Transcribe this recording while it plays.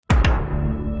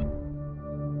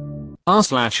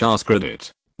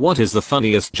r/AskReddit. What is the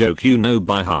funniest joke you know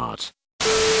by heart?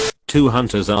 Two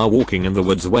hunters are walking in the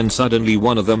woods when suddenly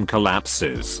one of them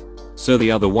collapses. So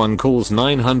the other one calls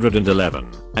 911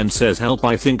 and says, "Help,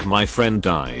 I think my friend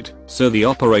died." So the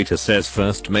operator says,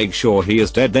 "First make sure he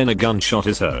is dead, then a gunshot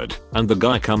is heard." And the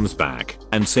guy comes back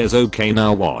and says, "Okay,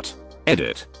 now what?"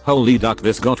 Edit. Holy duck,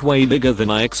 this got way bigger than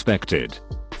I expected.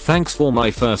 Thanks for my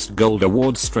first gold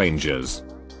award, strangers.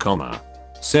 Comma.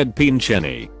 Said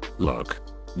Pinchenny. Look.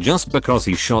 Just because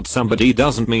he shot somebody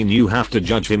doesn't mean you have to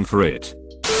judge him for it.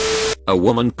 A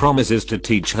woman promises to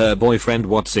teach her boyfriend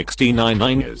what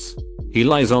 69 is. He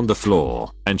lies on the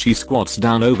floor and she squats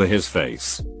down over his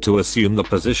face to assume the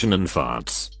position and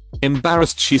farts.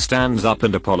 Embarrassed, she stands up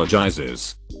and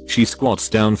apologizes. She squats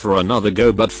down for another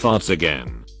go but farts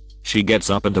again. She gets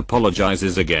up and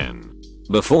apologizes again.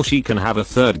 Before she can have a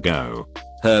third go,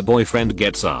 her boyfriend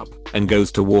gets up and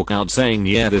goes to walk out saying,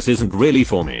 "Yeah, this isn't really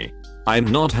for me. I'm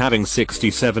not having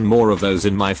 67 more of those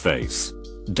in my face."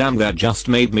 Damn, that just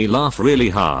made me laugh really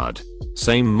hard.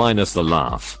 Same minus the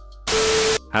laugh.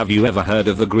 Have you ever heard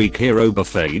of the Greek hero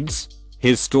Buphades?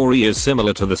 His story is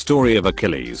similar to the story of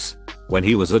Achilles. When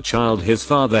he was a child, his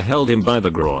father held him by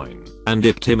the groin and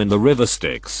dipped him in the river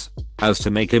Styx as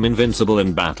to make him invincible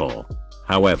in battle.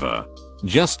 However,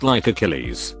 just like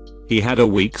Achilles, he had a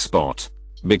weak spot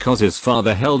because his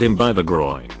father held him by the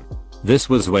groin. This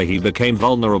was where he became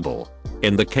vulnerable.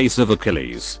 In the case of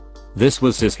Achilles, this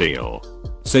was his heel.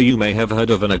 So you may have heard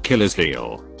of an Achilles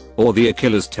heel or the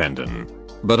Achilles tendon,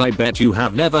 but I bet you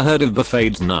have never heard of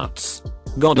Buphades nuts.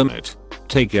 Goddamn,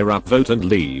 take your upvote and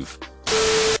leave.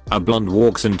 A blonde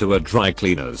walks into a dry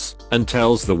cleaners and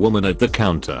tells the woman at the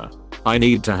counter, "I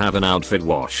need to have an outfit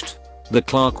washed." The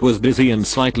clerk was busy and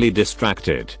slightly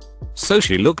distracted, so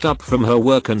she looked up from her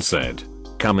work and said,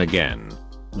 "Come again."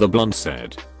 The blonde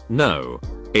said, "No,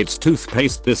 it's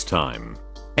toothpaste this time."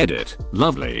 Edit.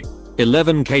 Lovely.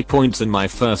 11k points and my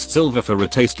first silver for a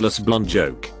tasteless blonde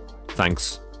joke.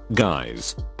 Thanks,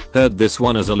 guys. Heard this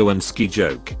one as a Lewinsky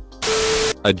joke.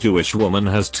 A Jewish woman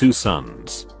has two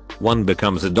sons. One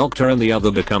becomes a doctor and the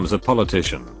other becomes a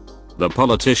politician. The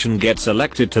politician gets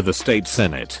elected to the state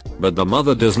senate, but the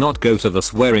mother does not go to the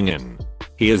swearing in.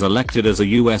 He is elected as a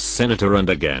US senator and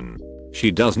again,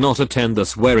 she does not attend the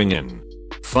swearing in.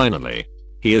 Finally,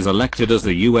 he is elected as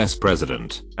the US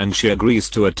president, and she agrees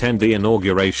to attend the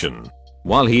inauguration.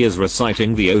 While he is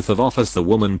reciting the oath of office, the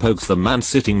woman pokes the man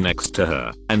sitting next to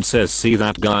her and says, "See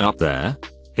that guy up there?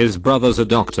 His brother's a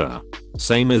doctor."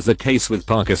 Same is the case with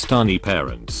Pakistani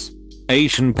parents.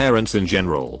 Asian parents in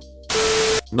general.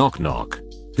 Knock knock.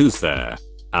 Who's there?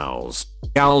 Owls.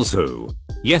 Owls who?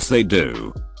 Yes, they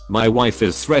do. My wife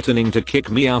is threatening to kick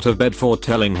me out of bed for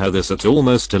telling her this at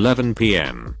almost 11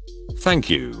 p.m. Thank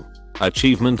you.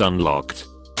 Achievement unlocked.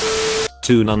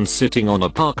 Two nuns sitting on a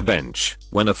park bench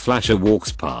when a flasher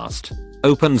walks past,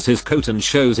 opens his coat and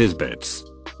shows his bits.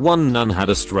 One nun had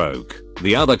a stroke,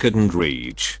 the other couldn't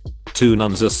reach. Two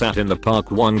nuns are sat in the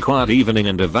park one quiet evening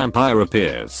and a vampire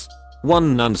appears.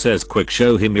 One nun says, "Quick,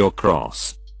 show him your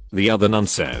cross." The other nun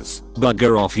says,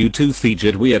 "Bugger off, you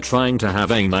two-featured, we are trying to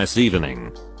have a nice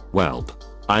evening." Welp.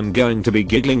 I'm going to be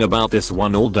giggling about this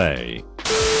one all day.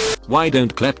 Why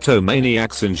don't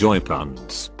kleptomaniacs enjoy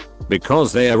puns?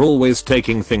 Because they are always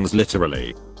taking things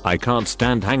literally. I can't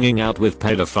stand hanging out with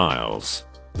pedophiles.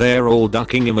 They're all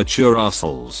ducking immature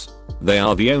assholes. They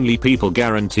are the only people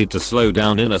guaranteed to slow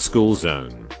down in a school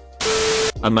zone.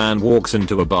 A man walks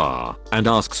into a bar and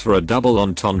asks for a double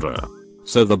entendre.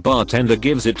 So the bartender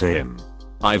gives it to him.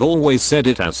 I've always said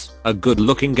it as, a good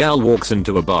looking gal walks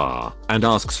into a bar and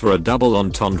asks for a double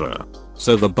entendre.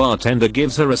 So the bartender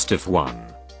gives her a stiff one.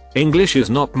 English is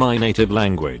not my native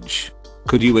language.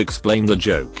 Could you explain the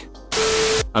joke?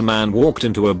 A man walked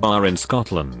into a bar in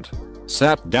Scotland,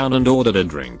 sat down and ordered a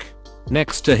drink.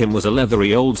 Next to him was a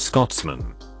leathery old Scotsman,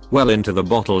 well into the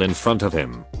bottle in front of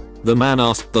him. The man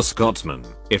asked the Scotsman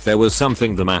if there was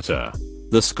something the matter.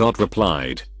 The Scot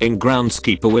replied, "In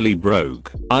groundskeeper Willie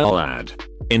broke, I'll add.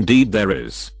 Indeed there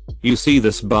is. You see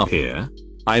this bar here?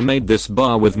 I made this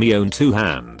bar with me own two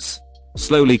hands.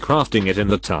 Slowly crafting it in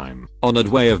the time honored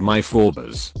way of my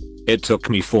forebears. It took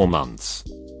me 4 months.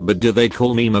 But do they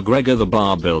call me McGregor the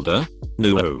bar builder?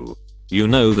 No. You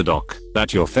know the dock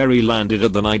that your ferry landed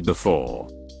at the night before?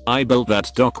 I built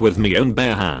that dock with me own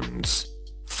bare hands.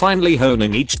 Finally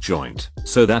honing each joint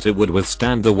so that it would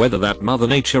withstand the weather that Mother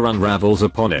Nature unravels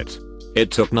upon it.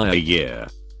 It took nigh a year.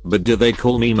 But do they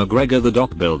call me McGregor the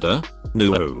dock builder?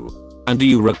 No. And do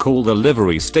you recall the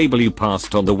livery stable you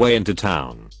passed on the way into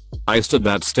town? I stood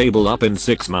that stable up in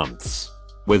 6 months.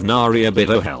 With nary a bit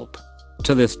of help.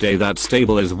 To this day that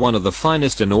stable is one of the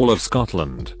finest in all of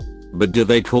Scotland. But do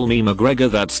they call me McGregor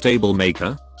that stable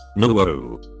maker?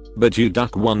 No. But you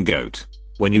duck one goat.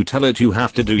 When you tell it you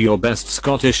have to do your best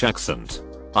Scottish accent.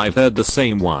 I've heard the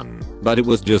same one, but it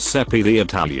was Giuseppe the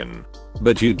Italian.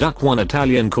 But you duck one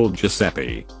Italian called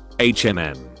Giuseppe.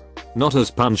 HMN. Not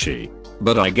as punchy,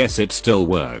 but I guess it still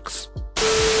works.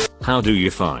 How do you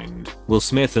find Will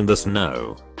Smith in the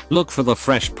snow? Look for the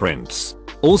Fresh Prince.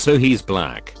 Also he's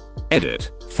black.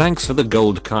 Edit. Thanks for the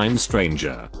gold, kind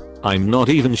stranger. I'm not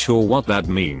even sure what that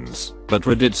means, but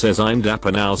Reddit says I'm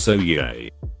dapper now, so yay.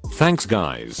 Thanks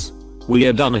guys. We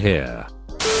are done here.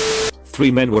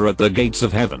 3 men were at the gates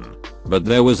of heaven, but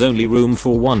there was only room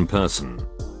for one person.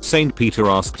 Saint Peter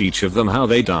asked each of them how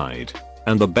they died,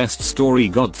 and the best story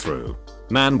got through.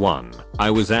 Man 1, I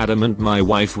was adamant my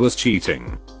wife was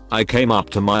cheating. I came up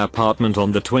to my apartment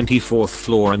on the 24th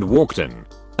floor and walked in,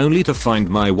 only to find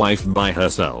my wife by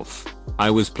herself. I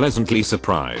was pleasantly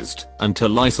surprised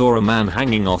until I saw a man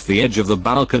hanging off the edge of the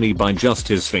balcony by just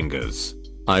his fingers.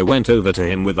 I went over to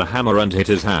him with a hammer and hit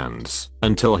his hands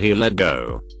until he let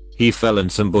go. He fell in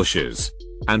some bushes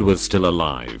and was still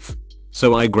alive.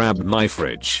 So I grabbed my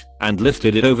fridge and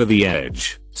lifted it over the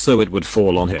edge so it would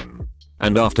fall on him.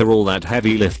 And after all that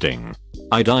heavy lifting,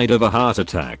 I died of a heart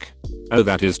attack. Oh,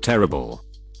 that is terrible,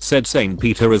 said Saint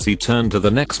Peter as he turned to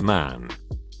the next man.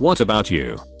 What about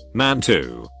you? Man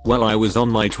 2, well, I was on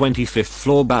my 25th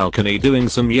floor balcony doing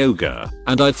some yoga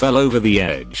and I fell over the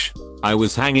edge. I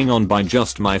was hanging on by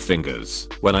just my fingers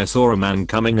when I saw a man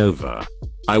coming over.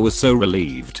 I was so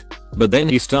relieved. But then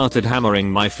he started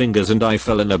hammering my fingers and I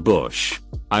fell in a bush.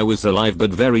 I was alive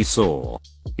but very sore.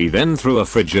 He then threw a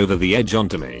fridge over the edge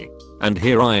onto me. And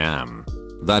here I am.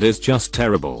 That is just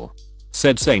terrible,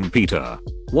 said Saint Peter.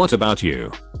 What about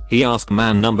you? He asked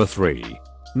man number 3.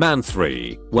 Man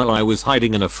 3, well, I was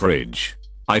hiding in a fridge.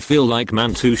 I feel like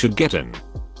man 2 should get in.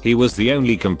 He was the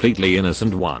only completely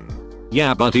innocent one.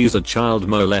 Yeah, but he's a child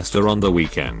molester on the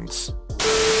weekends.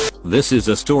 This is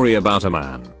a story about a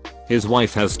man. His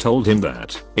wife has told him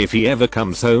that if he ever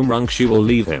comes home drunk she will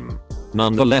leave him.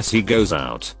 Nonetheless he goes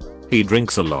out. He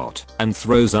drinks a lot and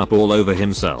throws up all over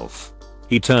himself.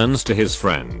 He turns to his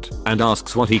friend and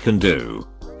asks what he can do.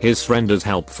 His friend is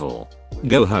helpful.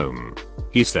 Go home,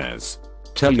 he says.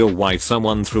 Tell your wife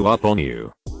someone threw up on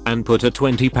you and put a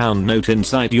 £20 note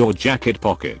inside your jacket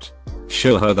pocket.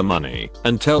 Show her the money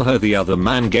and tell her the other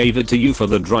man gave it to you for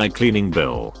the dry cleaning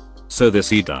bill. So this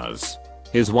he does.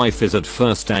 His wife is at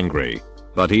first angry,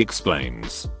 but he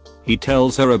explains. He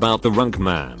tells her about the drunk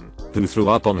man who threw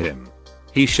up on him.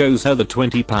 He shows her the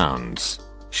 £20.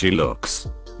 She looks.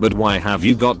 But why have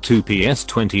you got 2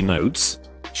 PS20 notes?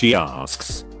 She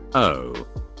asks. Oh,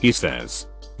 he says.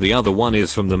 The other one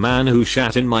is from the man who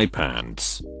shat in my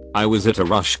pants. I was at a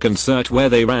Rush concert where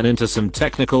they ran into some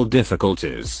technical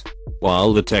difficulties.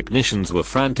 While the technicians were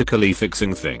frantically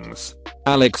fixing things,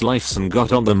 Alex Lifeson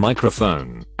got on the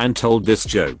microphone and told this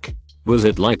joke. Was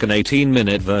it like an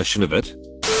 18-minute version of it?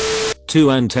 2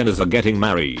 antennas are getting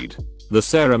married. The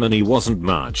ceremony wasn't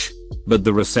much, but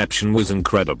the reception was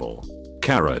incredible.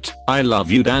 Carrot, I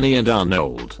love you Danny and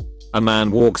Arnold. A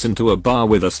man walks into a bar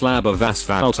with a slab of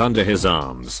asphalt under his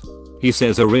arms. He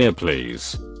says a rear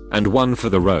please. And one for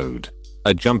the road.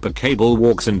 A jumper cable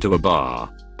walks into a bar.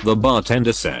 The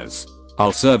bartender says,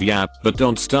 I'll serve ya, but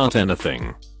don't start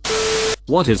anything.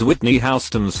 What is Whitney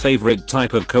Houston's favorite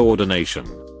type of coordination?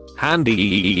 Handy.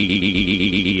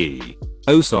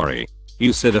 Oh sorry.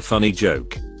 You said a funny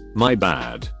joke. My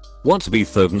bad. What's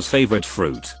Beethoven's favorite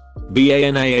fruit?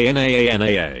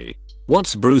 Banana.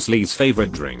 What's Bruce Lee's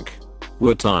favorite drink?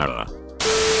 Water.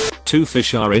 2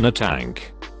 fish are in a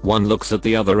tank. One looks at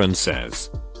the other and says,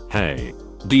 hey,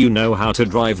 do you know how to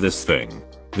drive this thing?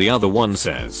 The other one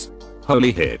says,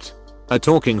 holy hit. A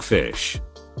talking fish.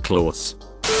 Klaus.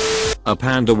 A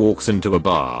panda walks into a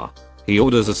bar. He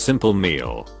orders a simple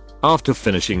meal. After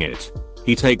finishing it,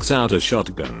 he takes out a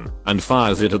shotgun and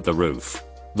fires it at the roof.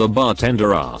 The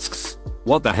bartender asks,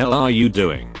 what the hell are you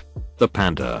doing? The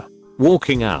panda,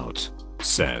 walking out,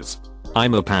 says,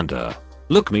 I'm a panda.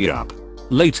 Look me up.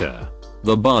 Later,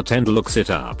 the bartender looks it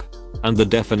up. And the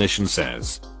definition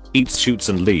says, eats, shoots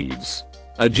and leaves.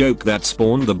 A joke that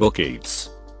spawned the book Eats,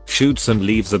 Shoots and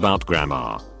Leaves about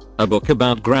grammar. A book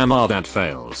about grammar that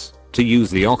fails to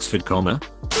use the Oxford comma.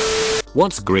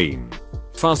 What's green?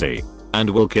 Fuzzy. And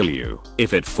will kill you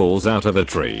if it falls out of a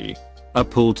tree. A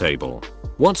pool table.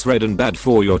 What's red and bad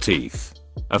for your teeth?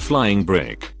 A flying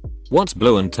brick. What's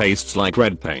blue and tastes like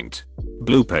red paint?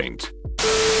 Blue paint.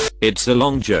 It's a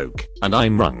long joke, and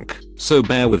I'm drunk, so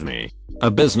bear with me.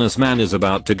 A businessman is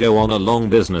about to go on a long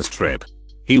business trip.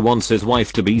 He wants his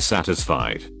wife to be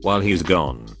satisfied while he's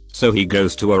gone, so he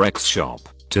goes to a Rex shop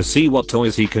to see what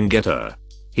toys he can get her.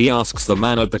 He asks the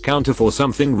man at the counter for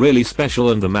something really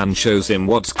special and the man shows him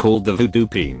what's called the voodoo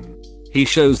pin. He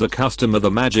shows the customer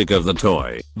the magic of the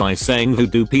toy by saying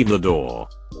voodoo pin the door.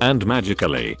 And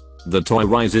magically, the toy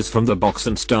rises from the box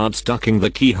and starts ducking the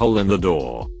keyhole in the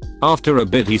door. After a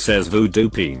bit he says voodoo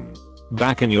pin.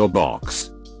 Back in your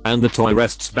box. And the toy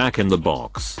rests back in the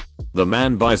box. The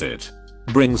man buys it.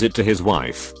 Brings it to his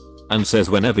wife. And says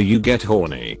whenever you get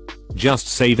horny, just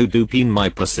say voodoo pin my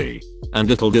pussy.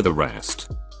 And it'll do the rest.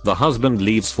 The husband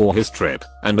leaves for his trip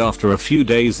and after a few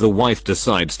days the wife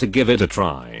decides to give it a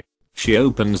try. She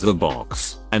opens the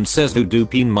box and says voodoo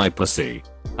pin my pussy.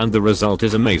 And the result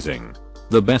is amazing.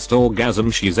 The best orgasm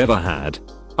she's ever had.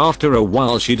 After a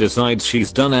while she decides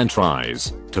she's done and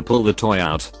tries to pull the toy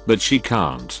out, but she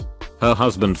can't. Her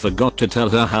husband forgot to tell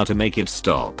her how to make it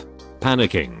stop.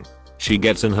 Panicking, she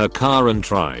gets in her car and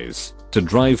tries to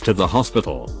drive to the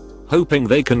hospital, hoping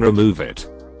they can remove it.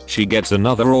 She gets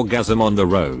another orgasm on the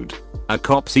road. A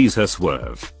cop sees her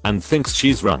swerve and thinks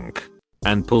she's drunk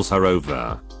and pulls her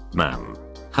over. "Ma'am,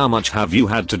 how much have you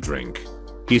had to drink?"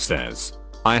 He says.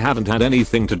 "I haven't had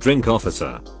anything to drink,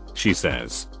 officer." She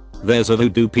says. "There's a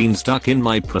voodoo pin stuck in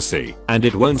my pussy and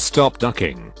it won't stop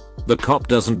ducking." The cop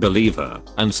doesn't believe her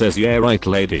and says, "Yeah right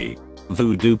lady.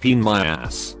 Voodoo pin my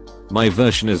ass. My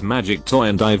version is magic toy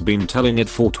and I've been telling it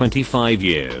for 25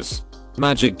 years.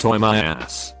 Magic toy my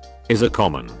ass is a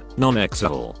common,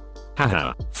 non-XL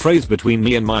haha phrase between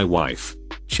me and my wife.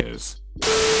 Cheers."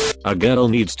 A girl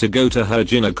needs to go to her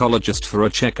gynecologist for a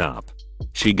checkup.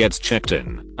 She gets checked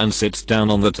in and sits down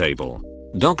on the table.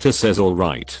 Doctor says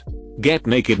alright. Get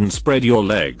naked and spread your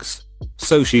legs.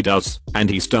 So she does, and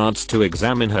he starts to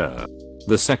examine her.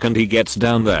 The second he gets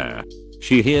down there,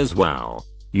 she hears, "Wow,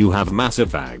 you have massive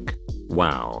vag.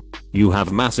 Wow, you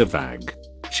have massive vag."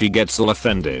 She gets all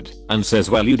offended and says,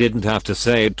 "Well you didn't have to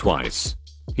say it twice."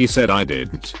 He said, "I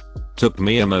didn't. Took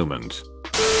me a moment."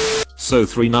 So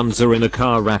 3 nuns are in a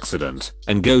car accident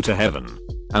and go to heaven.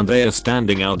 And they are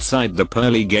standing outside the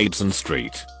pearly gates and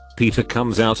street. Peter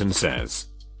comes out and says,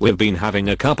 "We've been having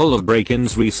a couple of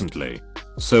break-ins recently.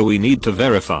 So we need to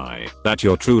verify that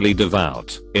you're truly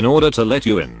devout in order to let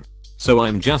you in. So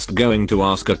I'm just going to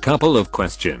ask a couple of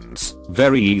questions.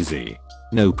 Very easy.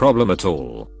 No problem at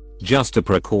all. Just a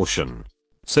precaution."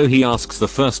 So he asks the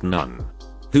first nun,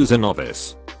 "Who's a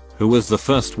novice? Who was the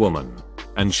first woman?"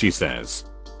 And she says,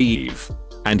 "Eve."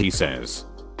 And he says,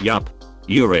 "Yup,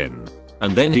 you're in."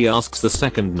 And then he asks the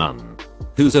second nun,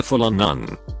 "Who's a full-on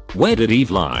nun? Where did Eve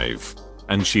live?"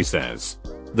 And she says,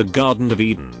 "The Garden of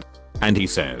Eden." And he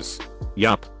says,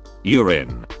 "Yup, you're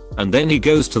in." And then he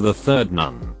goes to the third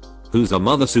nun, "Who's a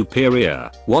mother superior?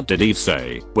 What did Eve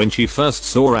say when she first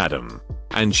saw Adam?"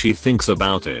 And she thinks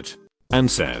about it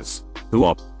and says,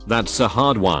 "Whoop, that's a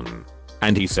hard one."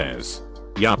 And he says,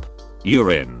 "Yup,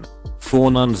 you're in."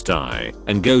 4 nuns die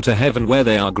and go to heaven where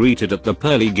they are greeted at the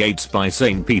pearly gates by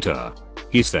Saint Peter.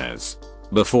 He says,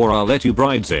 "Before I let you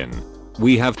brides in,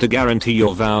 we have to guarantee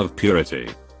your vow of purity."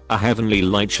 A heavenly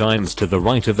light shines to the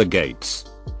right of the gates,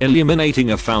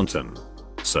 illuminating a fountain.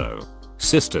 So,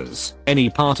 sisters, any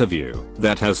part of you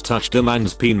that has touched a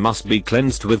man's peen must be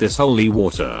cleansed with this holy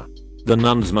water. The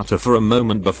nuns mutter for a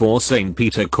moment before Saint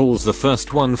Peter calls the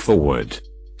first one forward.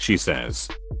 She says,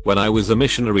 "When I was a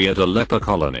missionary at a leper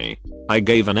colony, I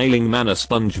gave an ailing man a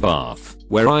sponge bath,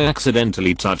 where I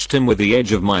accidentally touched him with the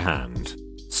edge of my hand."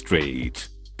 Street.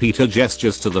 Peter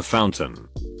gestures to the fountain,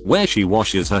 where she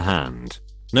washes her hand.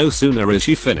 No sooner is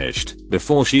she finished,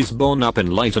 before she's borne up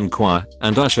in light and choir,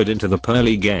 and ushered into the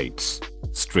pearly gates.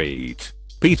 Street.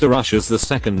 Peter ushers the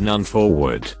second nun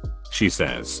forward. She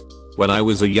says, "When I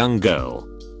was a young girl,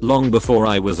 long before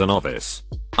I was a novice,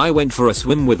 I went for a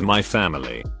swim with my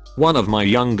family. One of my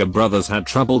younger brothers had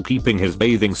trouble keeping his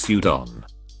bathing suit on,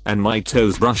 and my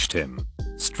toes brushed him."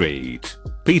 Street.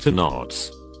 Peter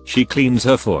nods. She cleans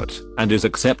her foot and is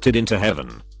accepted into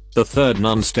heaven. The third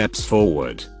nun steps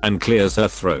forward and clears her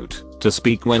throat to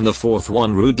speak when the fourth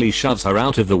one rudely shoves her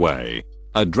out of the way.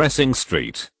 Addressing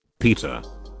Street. "Peter,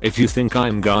 if you think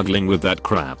I'm gargling with that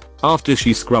crap after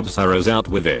she scrubs her ass out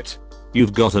with it,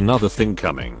 you've got another thing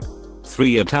coming."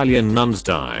 3 Italian nuns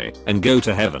die and go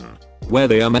to heaven, where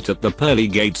they are met at the pearly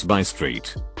gates by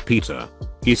Street. Peter.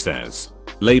 He says,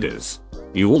 "Ladies,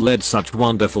 you all led such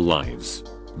wonderful lives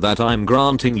that I'm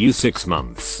granting you 6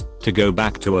 months to go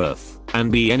back to Earth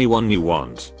and be anyone you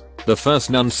want." The first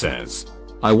nun says,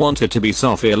 "I want it to be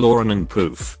Sophia Loren and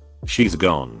poof, she's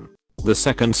gone." The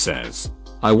second says,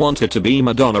 "I want it to be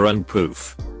Madonna and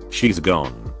poof, she's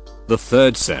gone." The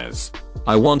third says,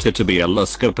 "I want it to be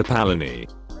Alaska Papalini."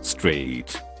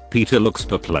 Street. Peter looks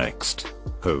perplexed.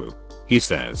 "Who?" He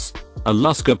says.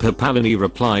 Alaska Papalini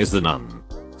replies the nun.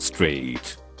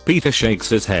 Street. Peter shakes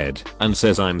his head and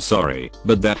says I'm sorry,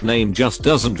 but that name just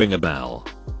doesn't ring a bell.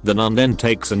 The nun then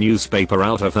takes a newspaper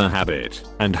out of her habit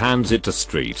and hands it to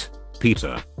Street.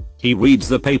 Peter. He reads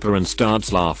the paper and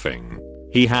starts laughing.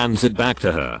 He hands it back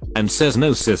to her and says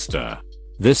no sister.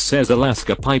 This says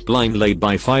Alaska pipeline laid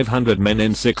by 500 men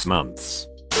in 6 months.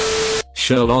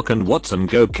 Sherlock and Watson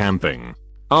go camping.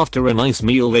 After a nice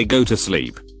meal they go to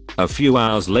sleep. A few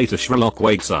hours later Sherlock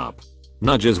wakes up,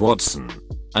 nudges Watson,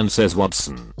 and says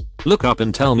Watson, look up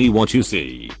and tell me what you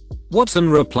see. Watson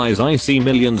replies I see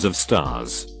millions of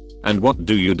stars. And what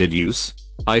do you deduce?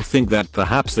 I think that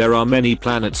perhaps there are many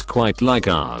planets quite like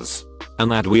ours.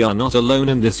 And that we are not alone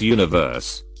in this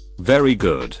universe. Very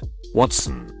good,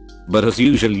 Watson. But as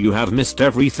usual you have missed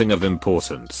everything of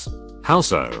importance. How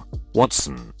so,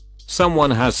 Watson?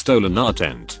 Someone has stolen our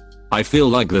tent. I feel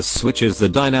like this switches the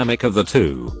dynamic of the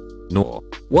two. Nor.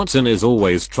 Watson is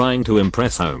always trying to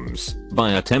impress Holmes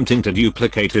by attempting to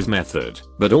duplicate his method,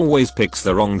 but always picks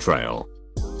the wrong trail.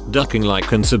 Ducking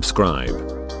like and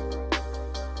subscribe.